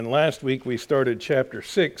And last week we started chapter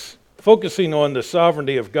 6, focusing on the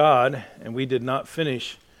sovereignty of God, and we did not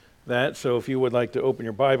finish that. So if you would like to open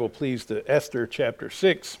your Bible, please, to Esther chapter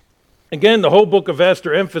 6. Again, the whole book of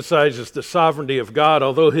Esther emphasizes the sovereignty of God.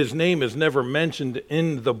 Although his name is never mentioned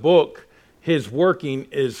in the book, his working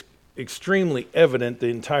is extremely evident the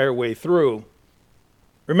entire way through.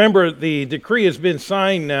 Remember, the decree has been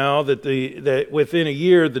signed now that within a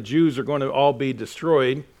year the Jews are going to all be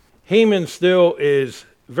destroyed. Haman still is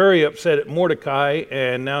very upset at Mordecai,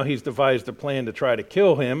 and now he's devised a plan to try to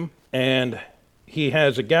kill him. And he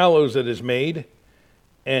has a gallows that is made,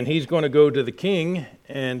 and he's going to go to the king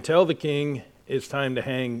and tell the king it's time to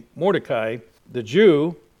hang Mordecai, the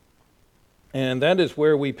Jew. And that is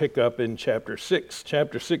where we pick up in chapter 6.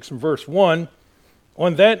 Chapter 6 and verse 1.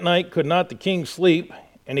 On that night could not the king sleep,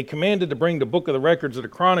 and he commanded to bring the book of the records of the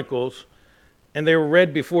Chronicles, and they were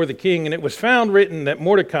read before the king. And it was found written that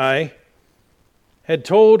Mordecai had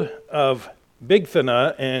told of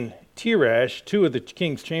Bigthana and Tirash, two of the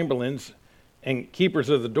king's chamberlains and keepers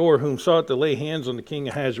of the door, whom sought to lay hands on the king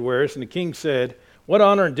Ahasuerus. And the king said, "What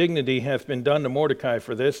honor and dignity hath been done to Mordecai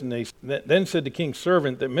for this?" And then said the king's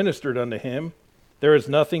servant that ministered unto him, "There is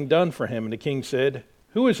nothing done for him." And the king said,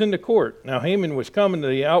 "Who is in the court?" Now Haman was come into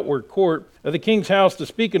the outward court of the king's house to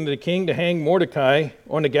speak unto the king to hang Mordecai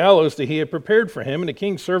on the gallows that he had prepared for him. And the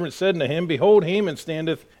king's servant said unto him, "Behold, Haman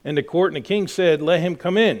standeth in the court." And the king said, "Let him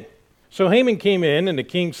come in." So Haman came in, and the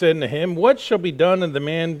king said unto him, "What shall be done unto the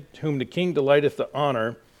man whom the king delighteth to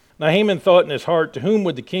honor?" Now Haman thought in his heart, "To whom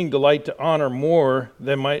would the king delight to honor more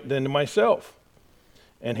than to myself?"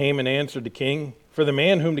 And Haman answered the king, "For the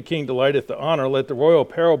man whom the king delighteth to honor, let the royal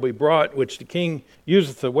apparel be brought, which the king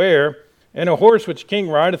useth to wear, and a horse which the king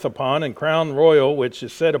rideth upon, and crown royal, which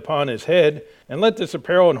is set upon his head. And let this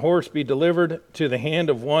apparel and horse be delivered to the hand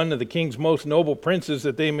of one of the king's most noble princes,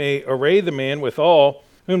 that they may array the man withal,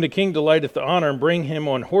 whom the king delighteth to honor, and bring him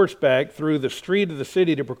on horseback through the street of the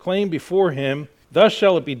city to proclaim before him, Thus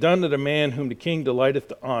shall it be done to the man whom the king delighteth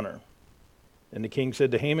to honor." And the king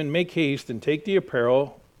said to Haman, "Make haste, and take the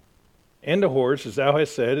apparel and the horse, as thou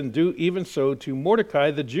hast said, and do even so to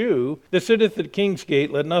Mordecai the Jew, that sitteth at the king's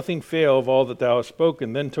gate. Let nothing fail of all that thou hast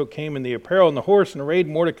spoken." Then took Haman the apparel and the horse, and arrayed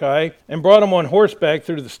Mordecai, and brought him on horseback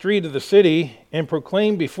through the street of the city, and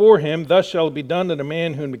proclaimed before him, "Thus shall it be done to the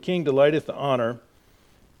man whom the king delighteth to honor."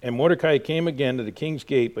 And Mordecai came again to the king's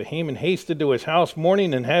gate, but Haman hasted to his house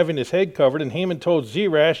mourning and having his head covered. And Haman told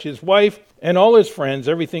Zeresh his wife and all his friends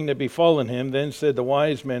everything that befallen him. Then said the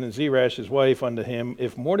wise men and Zeresh his wife unto him,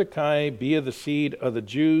 "If Mordecai be of the seed of the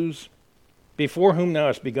Jews, before whom thou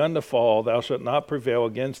hast begun to fall, thou shalt not prevail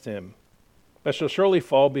against him, but shalt surely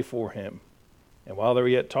fall before him." And while they were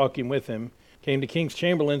yet talking with him, came the king's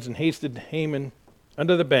chamberlains and hasted Haman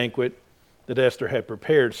unto the banquet that Esther had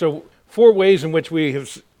prepared. So 4 ways in which we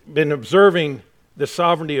have been observing the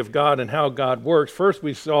sovereignty of God and how God works. First,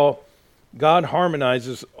 we saw God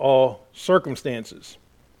harmonizes all circumstances.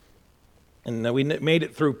 And we made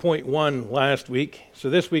it through point 1 last week. So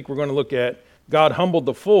this week we're going to look at God humbled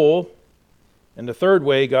the fool. And the third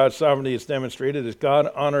way God's sovereignty is demonstrated is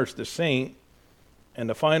God honors the saint. And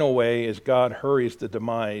the final way is God hurries the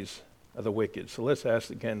demise of the wicked. So let's ask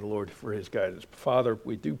again the Lord for his guidance. Father,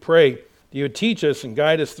 we do pray that you would teach us and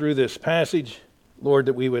guide us through this passage. Lord,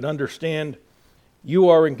 that we would understand you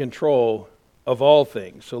are in control of all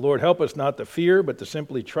things. So, Lord, help us not to fear, but to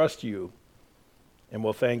simply trust you. And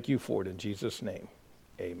we'll thank you for it in Jesus' name.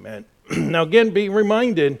 Amen. Now, again, be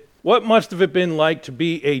reminded, what must have it been like to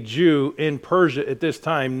be a Jew in Persia at this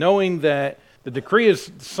time, knowing that the decree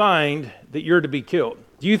is signed that you're to be killed?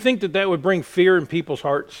 Do you think that that would bring fear in people's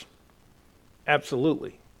hearts?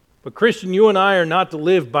 Absolutely. But Christian, you and I are not to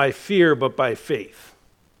live by fear, but by faith.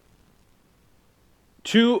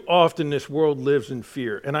 Too often this world lives in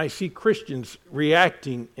fear, and I see Christians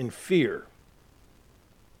reacting in fear.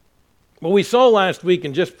 Well, we saw last week,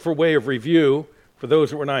 and just for way of review, for those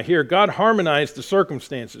that were not here, God harmonized the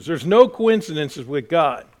circumstances. There's no coincidences with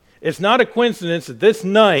God. It's not a coincidence that this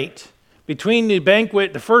night, between the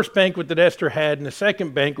banquet, the first banquet that Esther had, and the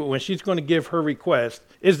second banquet when she's going to give her request,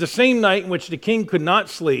 is the same night in which the king could not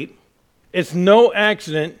sleep. It's no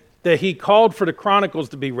accident that he called for the Chronicles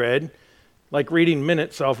to be read, like reading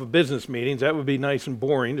minutes off of business meetings. That would be nice and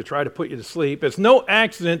boring to try to put you to sleep. It's no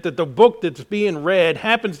accident that the book that's being read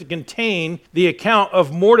happens to contain the account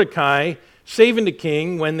of Mordecai saving the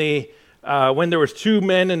king when there was 2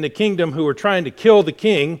 men in the kingdom who were trying to kill the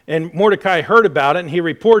king, and Mordecai heard about it, and he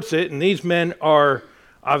reports it, and these men are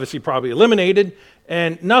obviously probably eliminated,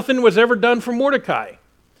 and nothing was ever done for Mordecai.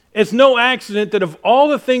 It's no accident that of all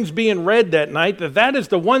the things being read that night, that is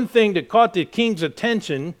the one thing that caught the king's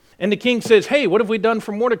attention And the king says, hey, what have we done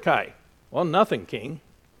for Mordecai? Well, nothing, king.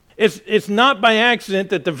 It's not by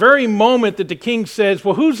accident that the very moment that the king says,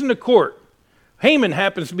 well, who's in the court? Haman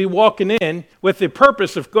happens to be walking in with the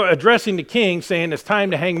purpose of addressing the king, saying it's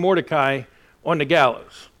time to hang Mordecai on the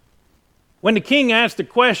gallows. When the king asked the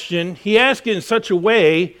question, he asked it in such a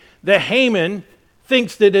way that Haman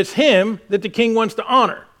thinks that it's him that the king wants to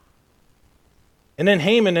honor. And then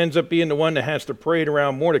Haman ends up being the one that has to parade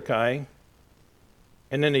around Mordecai,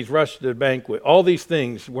 and then he's rushed to the banquet. All these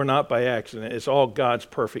things were not by accident. It's all God's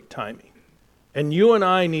perfect timing. And you and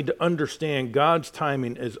I need to understand God's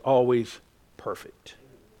timing is always perfect.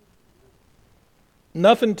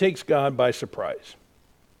 Nothing takes God by surprise.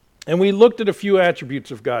 And we looked at a few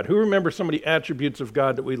attributes of God. Who remembers some of the attributes of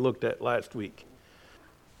God that we looked at last week?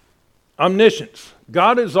 Omniscience.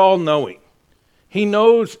 God is all-knowing. He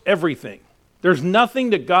knows everything. There's nothing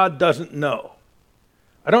that God doesn't know.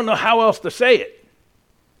 I don't know how else to say it.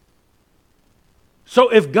 So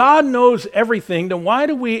if God knows everything, then why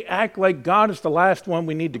do we act like God is the last one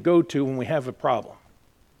we need to go to when we have a problem?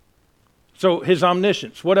 So his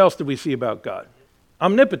omniscience. What else do we see about God?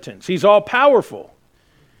 Omnipotence. He's all-powerful.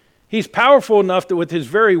 He's powerful enough that with his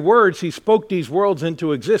very words, he spoke these worlds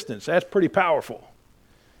into existence. That's pretty powerful.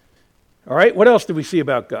 All right, what else do we see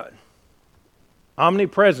about God?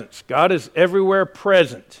 Omnipresence. God is everywhere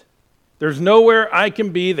present. There's nowhere I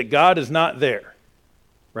can be that God is not there.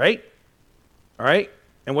 Right? All right,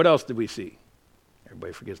 and what else did we see?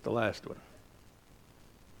 Everybody forgets the last one.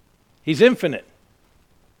 He's infinite.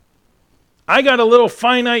 I got a little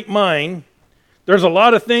finite mind. There's a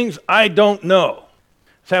lot of things I don't know.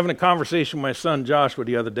 I was having a conversation with my son Joshua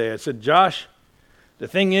the other day. I said, Josh, the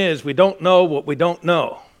thing is, we don't know what we don't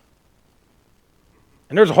know.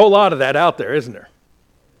 And there's a whole lot of that out there, isn't there?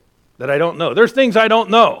 That I don't know. There's things I don't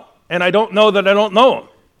know, and I don't know that I don't know them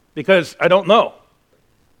because I don't know.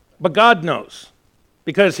 But God knows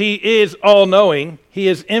because he is all-knowing. He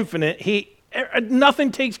is infinite.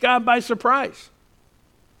 Nothing takes God by surprise.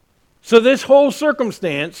 So this whole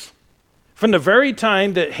circumstance, from the very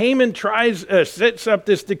time that Haman sets up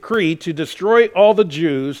this decree to destroy all the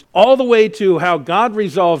Jews, all the way to how God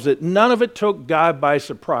resolves it, none of it took God by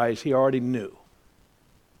surprise. He already knew.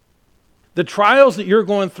 The trials that you're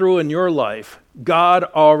going through in your life, God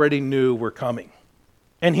already knew were coming.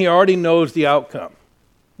 And he already knows the outcome.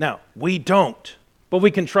 Now, we don't, but we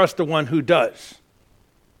can trust the one who does.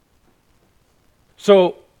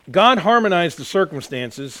 So, God harmonized the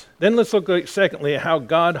circumstances. Then let's look secondly at how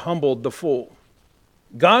God humbled the fool.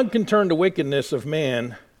 God can turn the wickedness of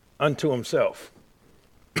man unto himself.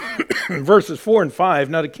 Verses 4 and 5,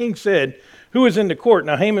 now the king said, who is in the court?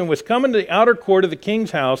 Now Haman was coming to the outer court of the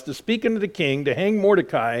king's house to speak unto the king to hang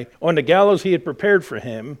Mordecai on the gallows he had prepared for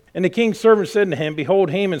him. And the king's servant said to him, behold,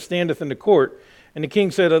 Haman standeth in the court. And the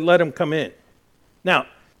king said, let him come in. Now,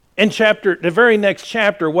 in the very next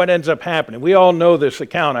chapter, what ends up happening? We all know this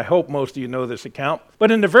account. I hope most of you know this account.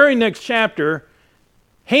 But in the very next chapter,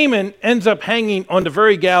 Haman ends up hanging on the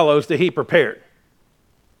very gallows that he prepared.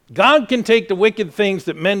 God can take the wicked things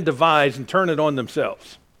that men devise and turn it on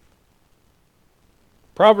themselves.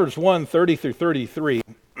 Proverbs 1, 30 through 33.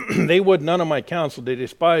 They would none of my counsel, they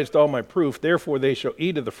despised all my proof. Therefore they shall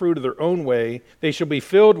eat of the fruit of their own way. They shall be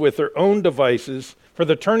filled with their own devices. For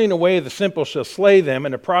the turning away of the simple shall slay them,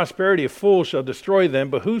 and the prosperity of fools shall destroy them.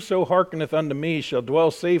 But whoso hearkeneth unto me shall dwell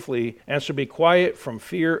safely, and shall be quiet from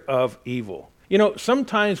fear of evil. You know,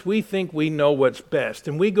 sometimes we think we know what's best,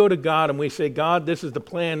 and we go to God and we say, God, this is the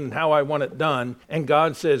plan and how I want it done. And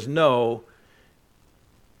God says no.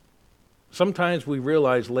 Sometimes we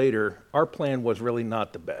realize later our plan was really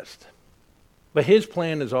not the best. But his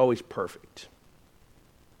plan is always perfect.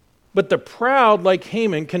 But the proud, like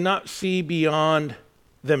Haman, cannot see beyond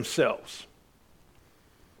themselves.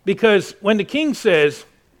 Because when the king says,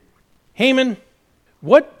 Haman,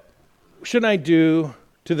 what should I do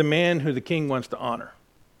to the man who the king wants to honor?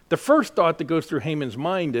 The first thought that goes through Haman's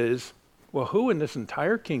mind is, well, who in this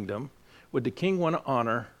entire kingdom would the king want to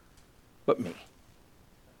honor but me?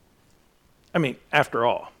 I mean, after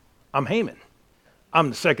all, I'm Haman. I'm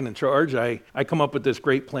the second in charge. I come up with this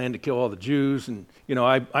great plan to kill all the Jews. And, you know,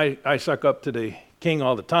 I suck up to the king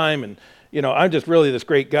all the time. And, you know, I'm just really this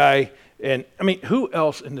great guy. And, I mean, who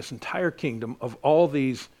else in this entire kingdom of all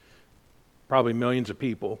these probably millions of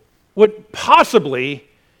people would possibly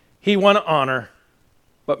he want to honor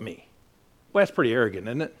but me? Well, that's pretty arrogant,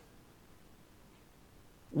 isn't it?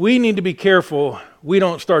 We need to be careful we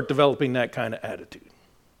don't start developing that kind of attitude.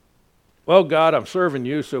 Well, God, I'm serving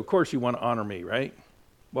you, so of course you want to honor me, right?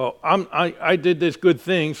 Well, I did this good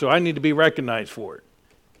thing, so I need to be recognized for it.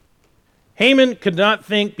 Haman could not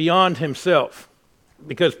think beyond himself.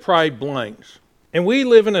 because pride blinds. And we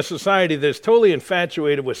live in a society that's totally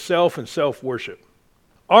infatuated with self and self-worship.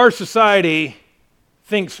 Our society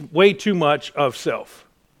thinks way too much of self.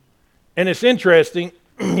 And it's interesting,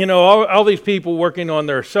 all these people working on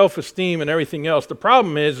their self-esteem and everything else. The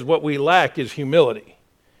problem is what we lack is humility.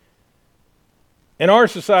 In our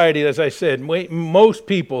society, as I said, most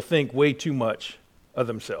people think way too much of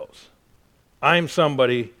themselves. I'm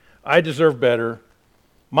somebody, I deserve better.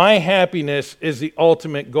 My happiness is the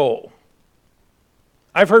ultimate goal.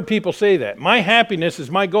 I've heard people say that. My happiness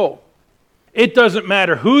is my goal. It doesn't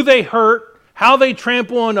matter who they hurt, how they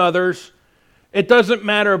trample on others. It doesn't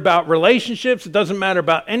matter about relationships. It doesn't matter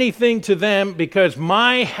about anything to them because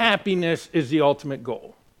my happiness is the ultimate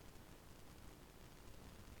goal.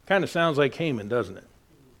 Kind of sounds like Haman, doesn't it?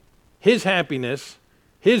 His happiness,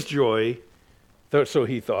 his joy, so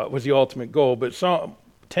he thought, was the ultimate goal. But Psalm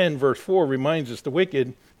 10 verse 4 reminds us the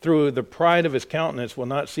wicked, through the pride of his countenance, will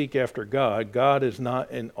not seek after God. God is not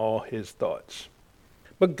in all his thoughts.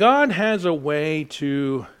 But God has a way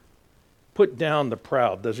to put down the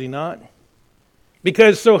proud, does he not?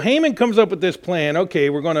 Because so Haman comes up with this plan. Okay,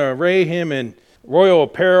 we're going to array him in royal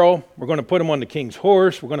apparel. We're going to put him on the king's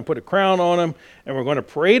horse. We're going to put a crown on him. And we're going to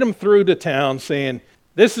parade him through the town saying,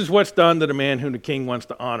 this is what's done to the man whom the king wants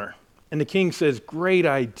to honor. And the king says, great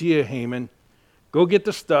idea, Haman. Go get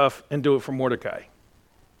the stuff and do it for Mordecai.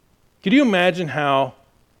 Could you imagine how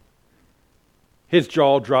his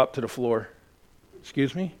jaw dropped to the floor?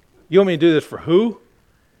 Excuse me? You want me to do this for who?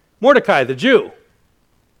 Mordecai, the Jew.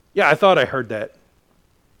 Yeah, I thought I heard that.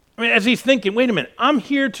 I mean, as he's thinking, wait a minute, I'm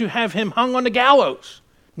here to have him hung on the gallows.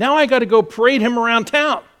 Now I got to go parade him around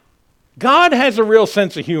town. God has a real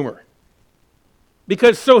sense of humor.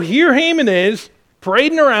 Because so here Haman is,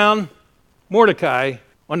 parading around Mordecai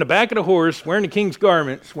on the back of the horse, wearing the king's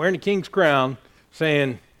garments, wearing the king's crown,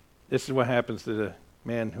 saying, this is what happens to the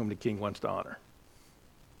man whom the king wants to honor.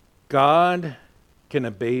 God can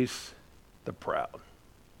abase the proud.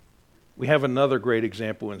 We have another great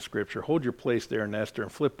example in Scripture. Hold your place there in Esther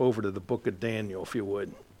and flip over to the book of Daniel, if you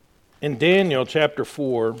would. In Daniel chapter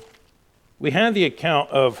 4, we have the account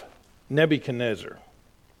of Nebuchadnezzar.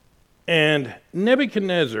 And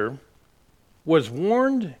Nebuchadnezzar was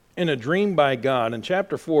warned in a dream by God in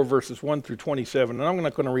chapter 4, verses 1 through 27. And I'm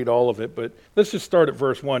not going to read all of it, but let's just start at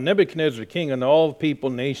verse 1. Nebuchadnezzar, king unto all people,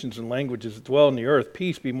 nations, and languages that dwell on the earth,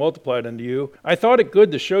 peace be multiplied unto you. I thought it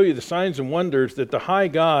good to show you the signs and wonders that the high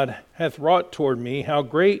God hath wrought toward me. How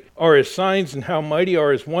great are his signs and how mighty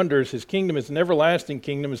are his wonders. His kingdom is an everlasting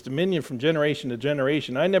kingdom, his dominion from generation to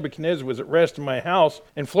generation. I, Nebuchadnezzar, was at rest in my house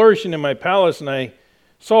and flourishing in my palace, and I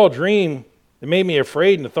saw a dream that made me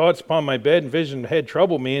afraid, and the thoughts upon my bed and vision had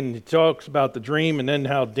troubled me. And he talks about the dream and then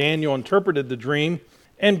how Daniel interpreted the dream.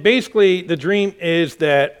 And basically the dream is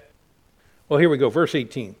that, well, here we go, verse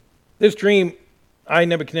 18. This dream I,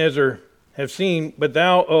 Nebuchadnezzar, have seen, but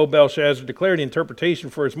thou, O Belshazzar, declare the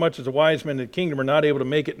interpretation, for as much as the wise men of the kingdom are not able to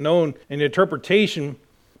make it known in the interpretation,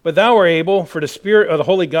 but thou art able, for the spirit of the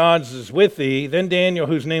holy gods is with thee. Then Daniel,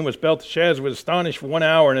 whose name was Belteshazzar, was astonished for 1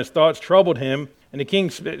 hour, and his thoughts troubled him. And the king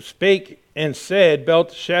spake and said,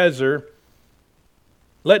 Belteshazzar,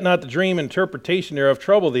 let not the dream and interpretation thereof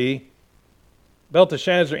trouble thee.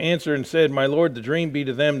 Belteshazzar answered and said, my lord, the dream be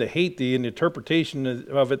to them that hate thee, and the interpretation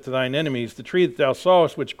of it to thine enemies. The tree that thou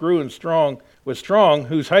sawest, which grew and was strong,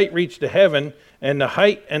 whose height reached to heaven, and the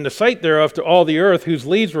height and the sight thereof to all the earth, whose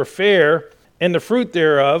leaves were fair, and the fruit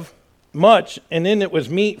thereof much, and in it was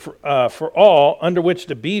meat for all, under which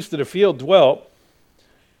the beasts of the field dwelt,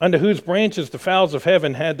 unto whose branches the fowls of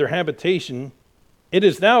heaven had their habitation. It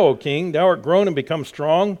is thou, O king, thou art grown and become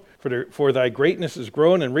strong, for thy greatness is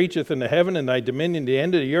grown and reacheth into heaven, and thy dominion to the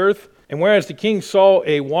end of the earth. And whereas the king saw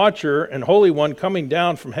a watcher and holy one coming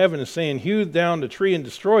down from heaven and saying, hew down the tree and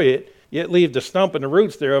destroy it, yet leave the stump and the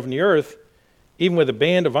roots thereof in the earth, even with a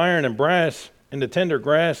band of iron and brass, and the tender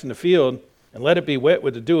grass in the field, and let it be wet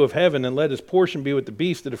with the dew of heaven, and let his portion be with the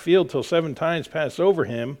beasts of the field till 7 times pass over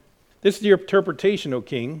him. This is your interpretation, O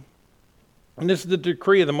king, and this is the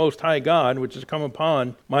decree of the Most High God, which has come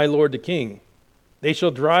upon my lord the king. They shall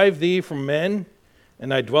drive thee from men,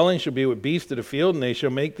 and thy dwelling shall be with beasts of the field, and they shall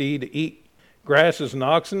make thee to eat grass as an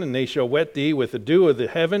oxen, and they shall wet thee with the dew of the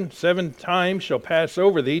heaven. 7 times shall pass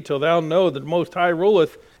over thee, till thou know that the Most High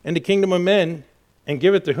ruleth in the kingdom of men, and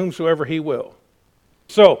giveth to whomsoever he will.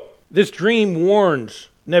 So, this dream warns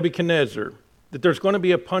Nebuchadnezzar that there's going to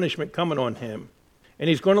be a punishment coming on him, and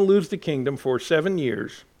he's going to lose the kingdom for 7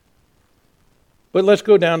 years. But let's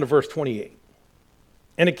go down to verse 28.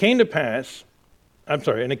 And it came to pass,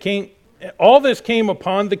 all this came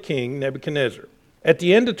upon the king, Nebuchadnezzar, At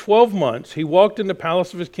the end of 12 months, he walked in the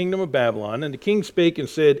palace of his kingdom of Babylon, and the king spake and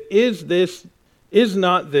said, Is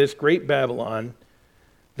not this great Babylon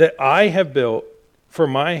that I have built for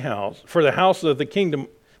my house, for the house of the kingdom,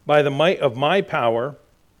 by the might of my power,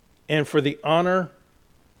 and for the honor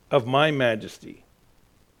of my majesty?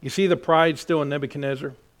 You see the pride still in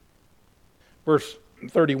Nebuchadnezzar? Verse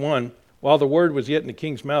 31, while the word was yet in the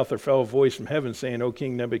king's mouth, there fell a voice from heaven saying, O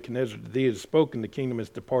King Nebuchadnezzar, to thee is spoken, the kingdom is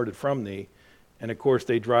departed from thee. And of course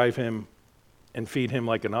they drive him and feed him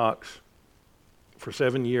like an ox for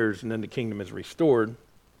 7 years, and then the kingdom is restored.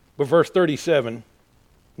 But verse 37,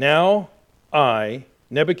 now I,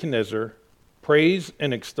 Nebuchadnezzar, praise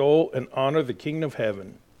and extol and honor the King of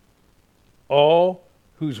heaven, all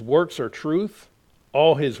whose works are truth,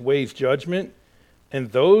 all his ways judgment,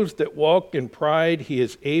 and those that walk in pride he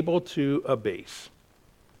is able to abase.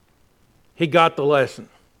 He got the lesson.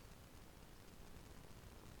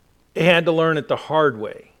 He had to learn it the hard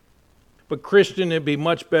way. But Christian, it'd be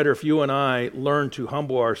much better if you and I learn to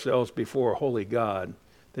humble ourselves before a holy God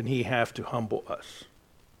than he have to humble us.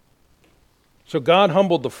 So God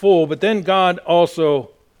humbled the fool, but then God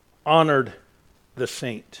also honored the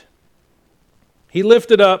saint. He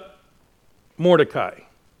lifted up Mordecai.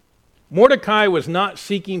 Mordecai was not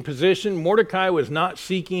seeking position. Mordecai was not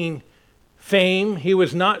seeking fame. He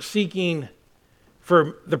was not seeking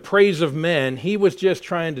for the praise of men. He was just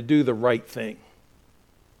trying to do the right thing.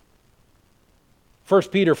 1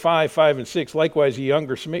 Peter 5:5-6, likewise, ye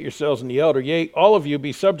younger, submit yourselves unto the elder. Yea, all of you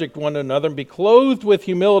be subject one to another, and be clothed with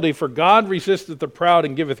humility, for God resisteth the proud,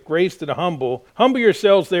 and giveth grace to the humble. Humble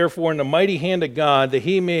yourselves, therefore, in the mighty hand of God, that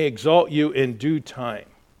he may exalt you in due time.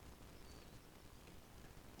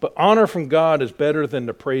 But honor from God is better than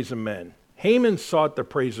the praise of men. Haman sought the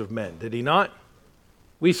praise of men, did he not?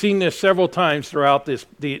 We've seen this several times throughout this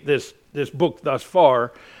book thus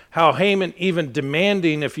far, how Haman even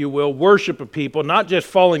demanding, if you will, worship of people, not just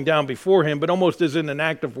falling down before him, but almost as in an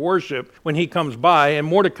act of worship when he comes by, and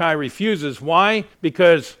Mordecai refuses. Why?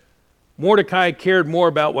 Because Mordecai cared more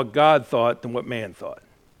about what God thought than what man thought.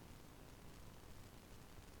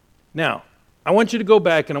 Now, I want you to go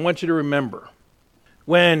back and I want you to remember,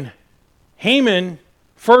 when Haman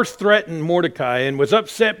first threatened Mordecai and was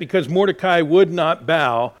upset because Mordecai would not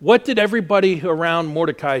bow, what did everybody around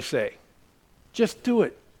Mordecai say? Just do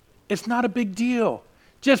it. It's not a big deal.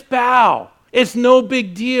 Just bow. It's no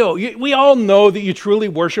big deal. We all know that you truly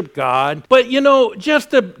worship God, but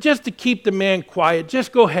just to keep the man quiet,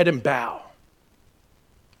 just go ahead and bow.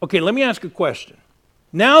 Okay, let me ask a question.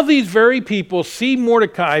 Now these very people see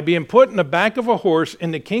Mordecai being put in the back of a horse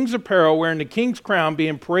in the king's apparel, wearing the king's crown,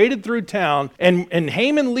 being paraded through town, and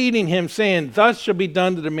Haman leading him, saying, thus shall be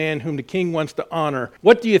done to the man whom the king wants to honor.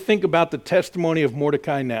 What do you think about the testimony of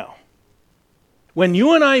Mordecai now? When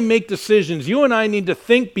you and I make decisions, you and I need to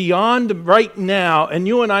think beyond right now, and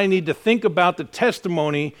you and I need to think about the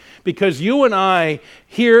testimony, because you and I,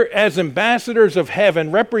 here as ambassadors of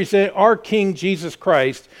heaven, represent our King Jesus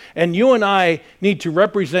Christ, and you and I need to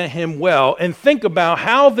represent him well, and think about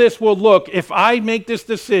how this will look if I make this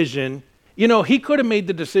decision. He could have made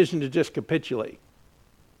the decision to just capitulate,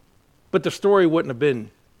 but the story wouldn't have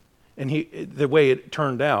been the way it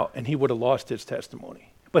turned out, and he would have lost his testimony.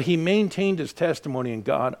 But he maintained his testimony, and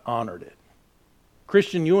God honored it.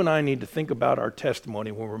 Christian, you and I need to think about our testimony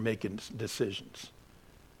when we're making decisions.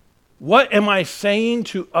 What am I saying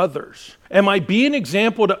to others? Am I being an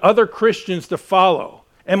example to other Christians to follow?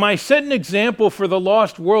 Am I setting an example for the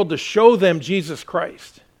lost world to show them Jesus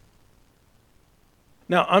Christ?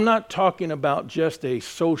 Now, I'm not talking about just a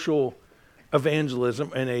social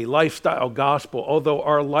evangelism and a lifestyle gospel, although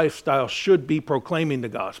our lifestyle should be proclaiming the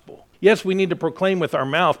gospel. Yes, we need to proclaim with our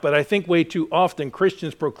mouth, but I think way too often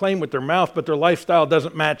Christians proclaim with their mouth, but their lifestyle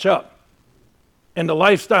doesn't match up. And the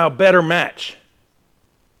lifestyle better match.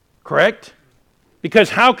 Correct? Because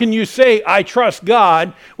how can you say, I trust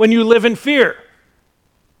God, when you live in fear?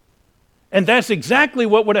 And that's exactly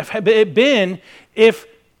what would have been if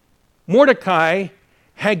Mordecai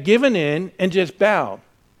had given in and just bowed.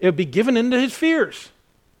 It would be given into his fears.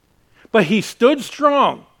 But he stood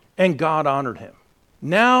strong, and God honored him.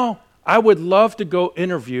 Now, I would love to go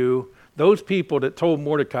interview those people that told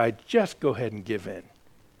Mordecai, just go ahead and give in.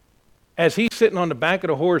 As he's sitting on the back of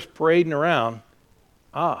the horse parading around,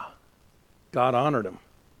 God honored him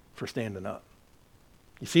for standing up.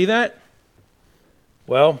 You see that?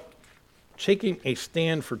 Well, taking a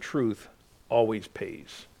stand for truth always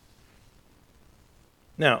pays.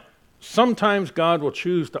 Now, sometimes God will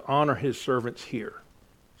choose to honor his servants here.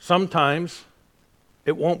 Sometimes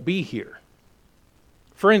it won't be here.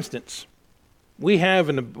 For instance, we have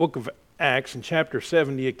in the book of Acts in chapter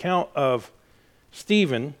 7 the account of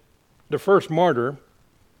Stephen, the first martyr,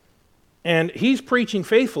 and he's preaching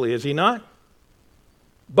faithfully, is he not?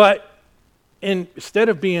 But instead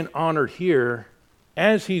of being honored here,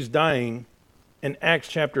 as he's dying in Acts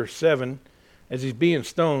chapter 7, as he's being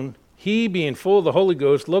stoned, he, being full of the Holy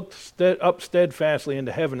Ghost, looked up steadfastly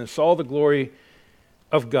into heaven and saw the glory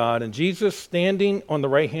of God, and Jesus standing on the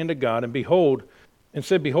right hand of God, and behold, and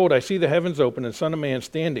said, Behold, I see the heavens open, and the Son of Man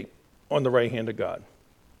standing on the right hand of God.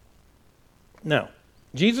 Now,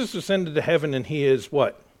 Jesus ascended to heaven, and he is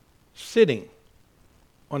what? Sitting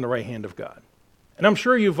on the right hand of God. And I'm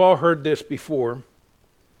sure you've all heard this before,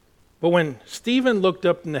 but when Stephen looked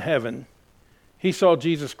up into heaven, he saw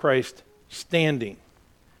Jesus Christ standing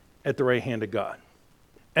at the right hand of God.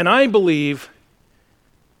 And I believe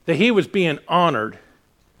that he was being honored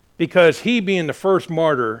because he, being the first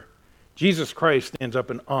martyr, Jesus Christ stands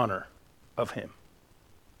up in honor of him.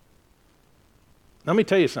 Let me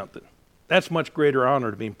tell you something. That's much greater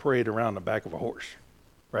honor than being paraded around the back of a horse,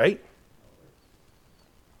 right?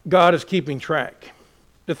 God is keeping track.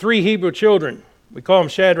 The three Hebrew children, we call them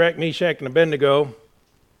Shadrach, Meshach, and Abednego,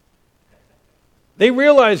 they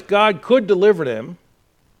realized God could deliver them.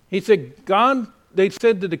 He said, they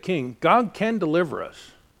said to the king, God can deliver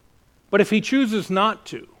us. But if he chooses not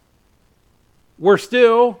to, we're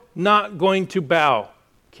still not going to bow,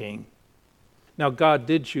 king. Now, God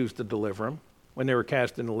did choose to deliver them when they were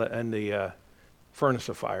cast in the furnace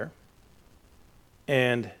of fire.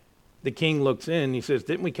 And the king looks in, he says,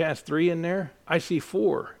 didn't we cast 3 in there? I see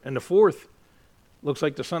 4, and the 4th looks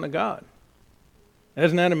like the Son of God.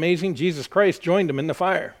 Isn't that amazing? Jesus Christ joined him in the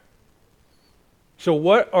fire. So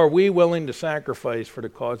what are we willing to sacrifice for the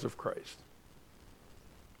cause of Christ?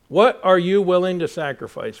 What are you willing to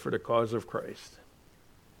sacrifice for the cause of Christ?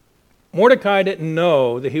 Mordecai didn't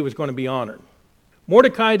know that he was going to be honored.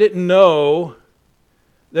 Mordecai didn't know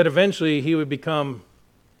that eventually he would become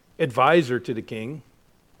advisor to the king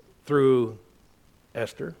through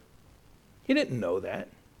Esther. He didn't know that.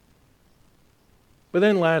 But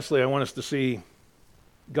then lastly, I want us to see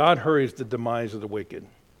God hurries the demise of the wicked.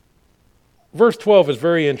 Verse 12 is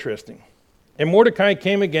very interesting. And Mordecai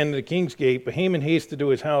came again to the king's gate, but Haman hasted to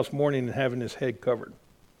his house mourning and having his head covered.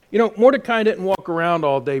 You know, Mordecai didn't walk around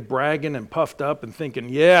all day bragging and puffed up and thinking,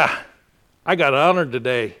 yeah, I got honored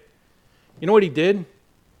today. You know what he did?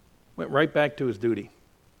 Went right back to his duty.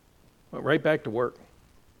 Went right back to work.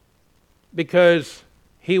 Because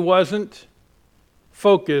he wasn't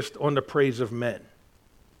focused on the praise of men.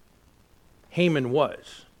 Haman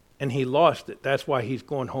was, and he lost it. That's why he's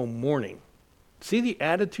going home mourning. See the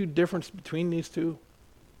attitude difference between these two?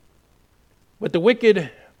 But the wicked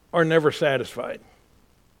are never satisfied.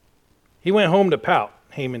 He went home to pout,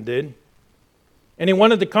 Haman did. And he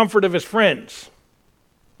wanted the comfort of his friends.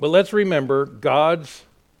 But let's remember, God's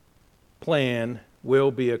plan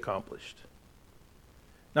will be accomplished.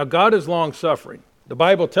 Now, God is long-suffering. The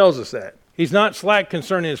Bible tells us that. He's not slack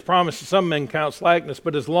concerning his promise. Some men count slackness,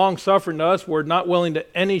 but is long-suffering to us. We're not willing that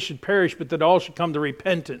any should perish, but that all should come to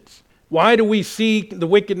repentance. Why do we see the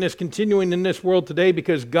wickedness continuing in this world today?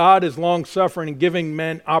 Because God is long-suffering and giving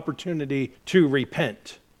men opportunity to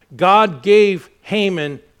repent. God gave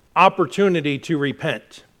Haman opportunity to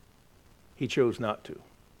repent. He chose not to.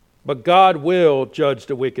 But God will judge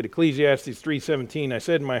the wicked. Ecclesiastes 3:17, I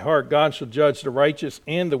said in my heart, God shall judge the righteous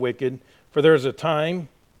and the wicked, for there is a time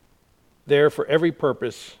there for every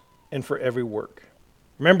purpose and for every work.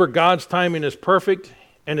 Remember, God's timing is perfect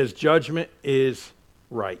and his judgment is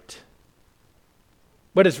right.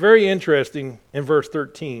 But it's very interesting in verse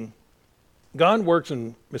 13. God works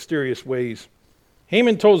in mysterious ways.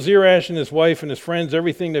 Haman told Zeresh and his wife and his friends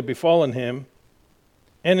everything that had befallen him.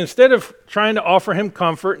 And instead of trying to offer him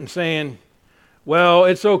comfort and saying, well,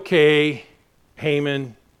 it's okay,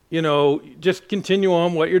 Haman, just continue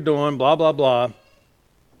on what you're doing, blah, blah, blah.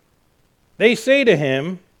 They say to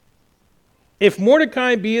him, if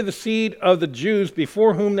Mordecai be of the seed of the Jews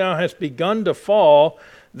before whom thou hast begun to fall,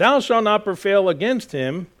 thou shalt not prevail against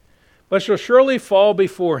him, but shall surely fall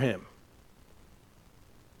before him.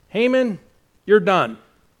 Haman, you're done.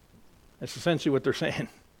 That's essentially what they're saying.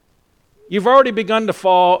 You've already begun to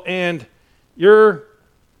fall and you're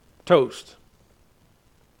toast.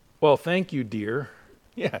 Well, thank you, dear.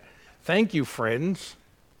 Yeah, thank you, friends.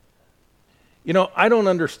 I don't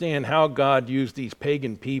understand how God used these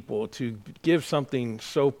pagan people to give something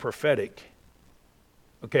so prophetic.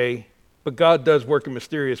 Okay? But God does work in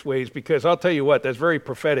mysterious ways, because I'll tell you what, that's very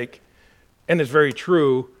prophetic and it's very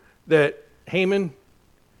true that Haman,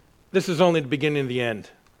 this is only the beginning of the end.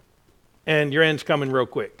 And your end's coming real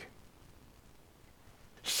quick.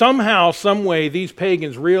 Somehow, some way, these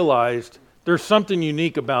pagans realized there's something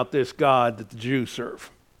unique about this God that the Jews serve.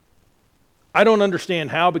 I don't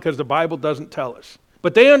understand how, because the Bible doesn't tell us.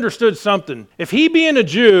 But they understood something. If he being a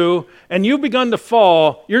Jew and you've begun to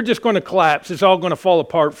fall, you're just going to collapse. It's all going to fall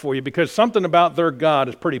apart for you, because something about their God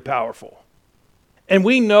is pretty powerful. And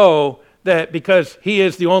we know that because he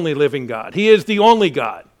is the only living God. He is the only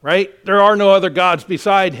God, right? There are no other gods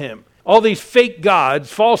beside him. All these fake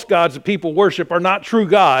gods, false gods that people worship, are not true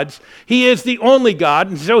gods. He is the only God,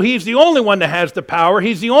 and so he's the only one that has the power.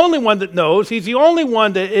 He's the only one that knows. He's the only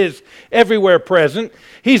one that is everywhere present.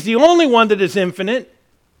 He's the only one that is infinite.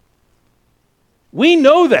 We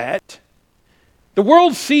know that. The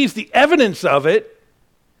world sees the evidence of it,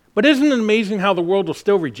 but isn't it amazing how the world will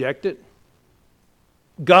still reject it?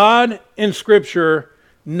 God in Scripture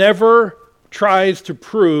never tries to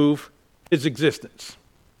prove his existence.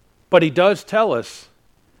 But he does tell us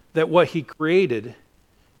that what he created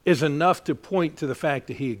is enough to point to the fact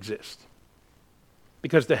that he exists.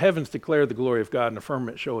 Because the heavens declare the glory of God, and the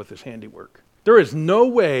firmament showeth his handiwork. There is no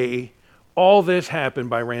way all this happened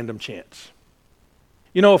by random chance.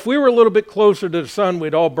 You know, if we were a little bit closer to the sun,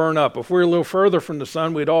 we'd all burn up. If we were a little further from the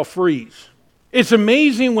sun, we'd all freeze. It's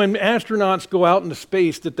amazing when astronauts go out into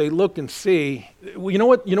space that they look and see. You know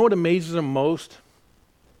what amazes them most?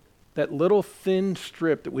 That little thin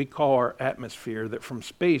strip that we call our atmosphere, that from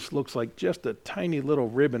space looks like just a tiny little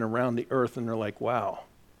ribbon around the earth, and they're like, wow.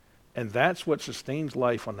 And that's what sustains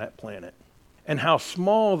life on that planet. And how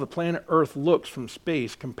small the planet Earth looks from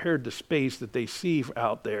space compared to space that they see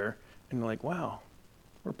out there, and they're like, wow,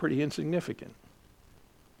 we're pretty insignificant.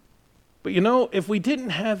 But you know, if we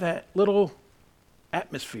didn't have that little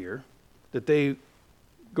atmosphere that they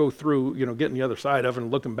go through, getting the other side of and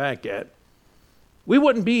looking back at, we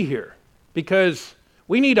wouldn't be here, because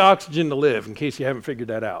we need oxygen to live, in case you haven't figured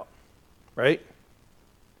that out, right?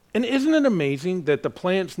 And isn't it amazing that the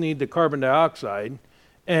plants need the carbon dioxide,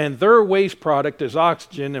 and their waste product is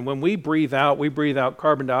oxygen, and when we breathe out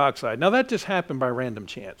carbon dioxide. Now that just happened by random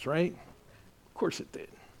chance, right? Of course it did.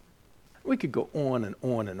 We could go on and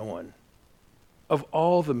on and on of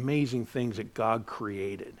all the amazing things that God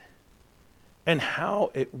created and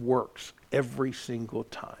how it works every single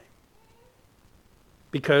time.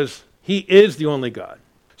 Because he is the only God.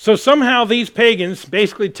 So somehow these pagans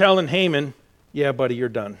basically telling Haman, yeah, buddy, you're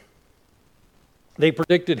done. They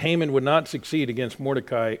predicted Haman would not succeed against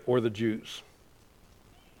Mordecai or the Jews.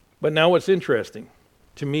 But now what's interesting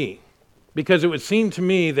to me, because it would seem to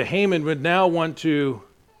me that Haman would now want to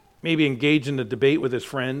maybe engage in a debate with his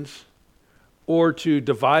friends, or to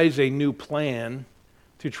devise a new plan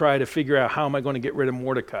to try to figure out, how am I going to get rid of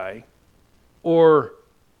Mordecai? Or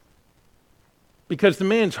because the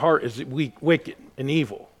man's heart is weak, wicked, and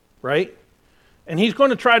evil, right? And he's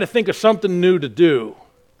going to try to think of something new to do.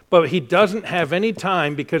 But he doesn't have any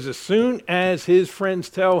time, because as soon as his friends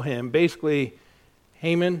tell him, basically,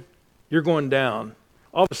 Haman, you're going down,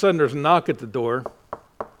 all of a sudden there's a knock at the door,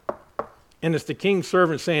 and it's the king's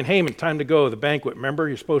servant saying, Haman, time to go, the banquet. Remember,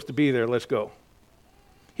 you're supposed to be there, let's go.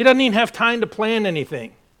 He doesn't even have time to plan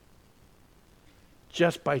anything.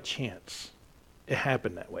 Just by chance, it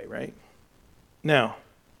happened that way, right? Now,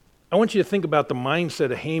 I want you to think about the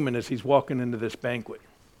mindset of Haman as he's walking into this banquet.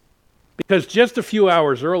 Because just a few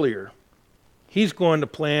hours earlier, he's going to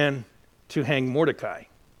plan to hang Mordecai.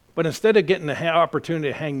 But instead of getting the opportunity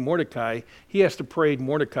to hang Mordecai, he has to parade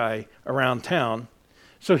Mordecai around town.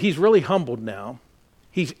 So he's really humbled now.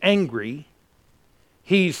 He's angry.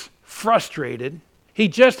 He's frustrated. He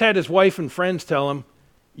just had his wife and friends tell him,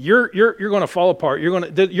 you're going to fall apart. You're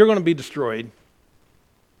going to be destroyed.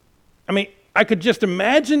 I mean, I could just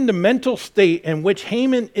imagine the mental state in which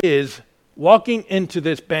Haman is walking into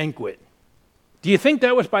this banquet. Do you think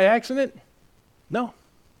that was by accident? No.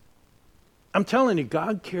 I'm telling you,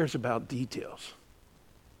 God cares about details.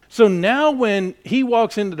 So now when he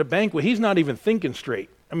walks into the banquet, he's not even thinking straight.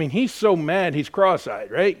 I mean, he's so mad, he's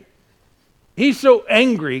cross-eyed, right? He's so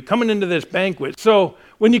angry coming into this banquet. So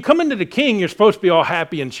when you come into the king, you're supposed to be all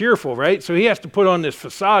happy and cheerful, right? So he has to put on this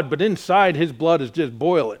facade, but inside his blood is just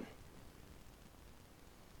boiling.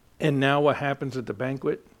 And now what happens at the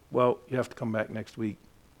banquet? Well, you have to come back next week.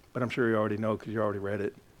 But I'm sure you already know, because you already read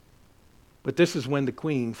it. But this is when the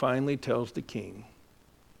queen finally tells the king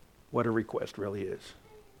what her request really is.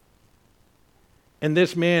 And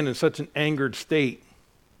this man, in such an angered state,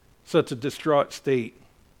 such a distraught state,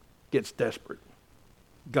 gets desperate.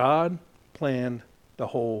 God planned the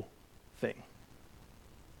whole thing.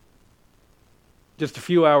 Just a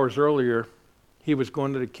few hours earlier, he was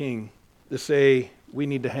going to the king to say, we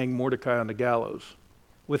need to hang Mordecai on the gallows.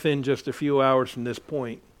 Within just a few hours from this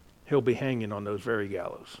point, he'll be hanging on those very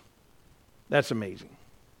gallows. That's amazing.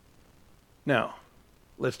 Now,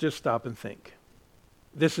 let's just stop and think.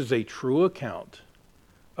 This is a true account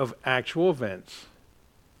of actual events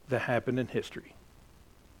that happened in history.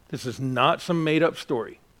 This is not some made-up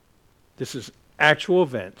story. This is actual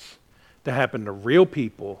events that happened to real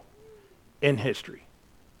people in history.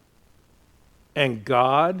 And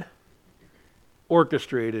God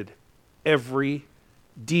orchestrated every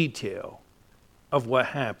detail of what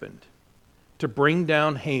happened to bring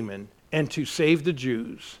down Haman and to save the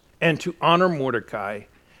Jews and to honor Mordecai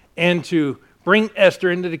and to bring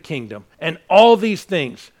Esther into the kingdom. And all these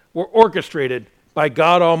things were orchestrated by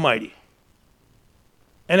God Almighty.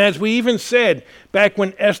 And as we even said back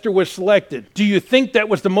when Esther was selected, do you think that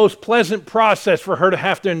was the most pleasant process for her to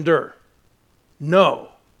have to endure? No.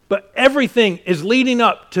 But everything is leading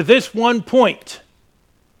up to this one point.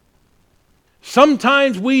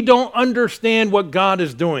 Sometimes we don't understand what God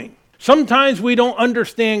is doing. Sometimes we don't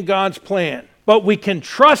understand God's plan. But we can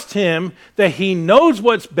trust Him that He knows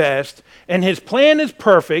what's best, and His plan is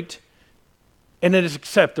perfect, and it is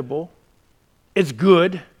acceptable. It's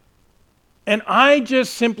good. And I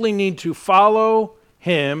just simply need to follow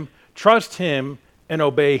Him, trust Him, and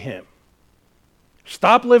obey Him.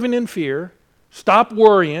 Stop living in fear. Stop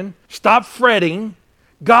worrying. Stop fretting.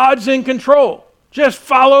 God's in control. Just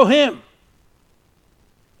follow Him.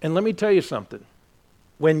 And let me tell you something.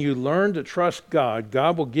 When you learn to trust God,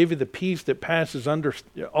 God will give you the peace that passes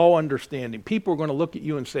all understanding. People are going to look at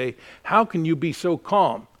you and say, how can you be so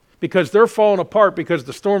calm? Because they're falling apart because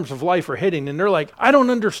the storms of life are hitting. And they're like, I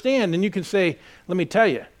don't understand. And you can say, let me tell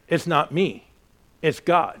you, it's not me. It's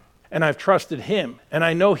God. And I've trusted Him. And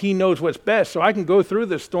I know He knows what's best. So I can go through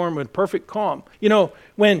this storm with perfect calm. You know,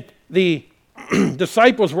 when the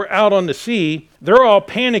disciples were out on the sea, they're all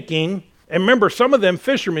panicking. And remember, some of them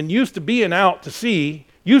fishermen used to being out to sea,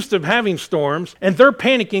 used to having storms, and they're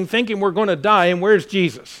panicking, thinking we're going to die, and where's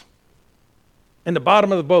Jesus? In the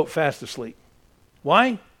bottom of the boat, fast asleep.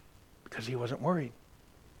 Why? Because He wasn't worried.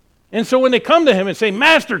 And so when they come to Him and say,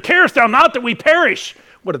 Master, carest thou not that we perish?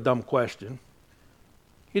 What a dumb question.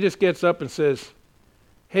 He just gets up and says,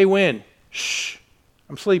 hey, wind, shh,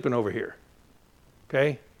 I'm sleeping over here.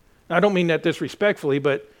 Okay? Now, I don't mean that disrespectfully,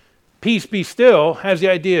 but peace be still has the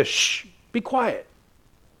idea, shh, be quiet.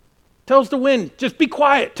 Tells the wind, just be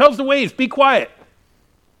quiet. Tells the waves, be quiet.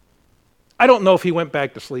 I don't know if he went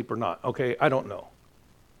back to sleep or not, okay? I don't know.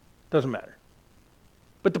 Doesn't matter.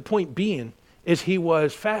 But the point being is he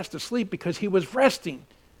was fast asleep because he was resting.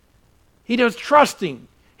 He was trusting.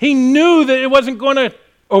 He knew that it wasn't going to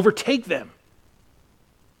overtake them.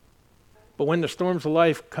 But when the storms of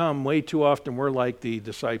life come, way too often we're like the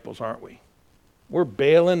disciples, aren't we? We're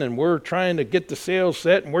bailing and we're trying to get the sails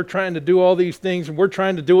set and we're trying to do all these things and we're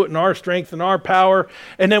trying to do it in our strength and our power.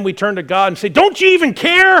 And then we turn to God and say, don't you even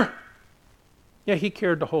care? Yeah, He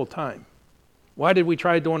cared the whole time. Why did we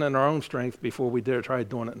try doing it in our own strength before we tried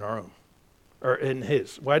doing it in our own? Or in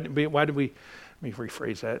His? Why did we, let me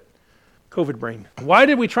rephrase that. COVID brain. Why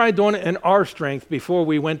did we try doing it in our strength before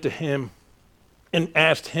we went to Him and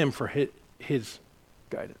asked Him for His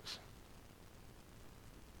guidance?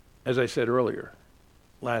 As I said earlier,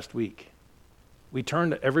 last week, we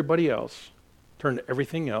turn to everybody else, turn to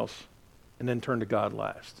everything else, and then turn to God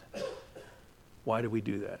last. Why do we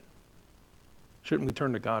do that? Shouldn't we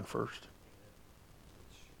turn to God first?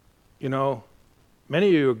 You know, many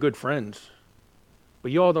of you are good friends,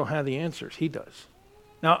 but you all don't have the answers. He does.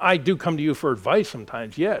 Now, I do come to you for advice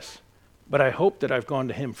sometimes, yes, but I hope that I've gone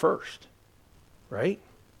to Him first, right?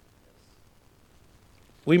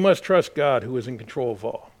 We must trust God who is in control of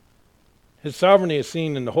all. His sovereignty is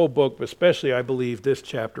seen in the whole book, but especially I believe this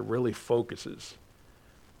chapter really focuses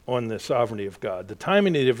on the sovereignty of God. The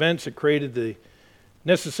timing of the events that created the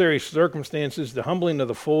necessary circumstances, the humbling of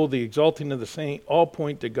the fool, the exalting of the saint, all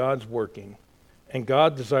point to God's working. And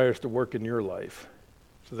God desires to work in your life.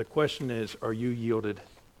 So the question is, are you yielded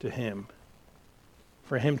to Him?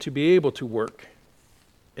 For Him to be able to work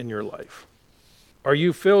in your life. Are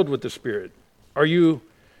you filled with the Spirit? Are you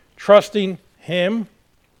trusting Him?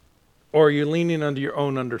 Or are you leaning under your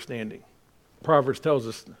own understanding? Proverbs tells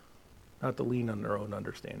us not to lean on our own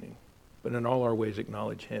understanding, but in all our ways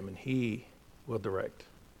acknowledge Him, and He will direct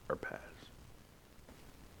our paths.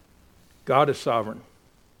 God is sovereign.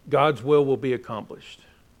 God's will be accomplished.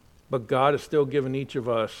 But God has still given each of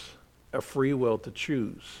us a free will to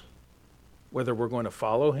choose whether we're going to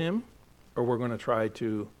follow Him or we're going to try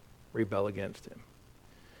to rebel against Him.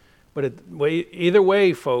 But either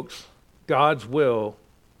way, folks, God's will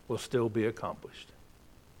still be accomplished.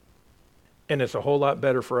 And it's a whole lot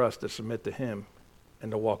better for us to submit to Him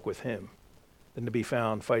and to walk with Him than to be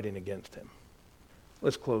found fighting against Him.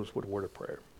 Let's close with a word of prayer.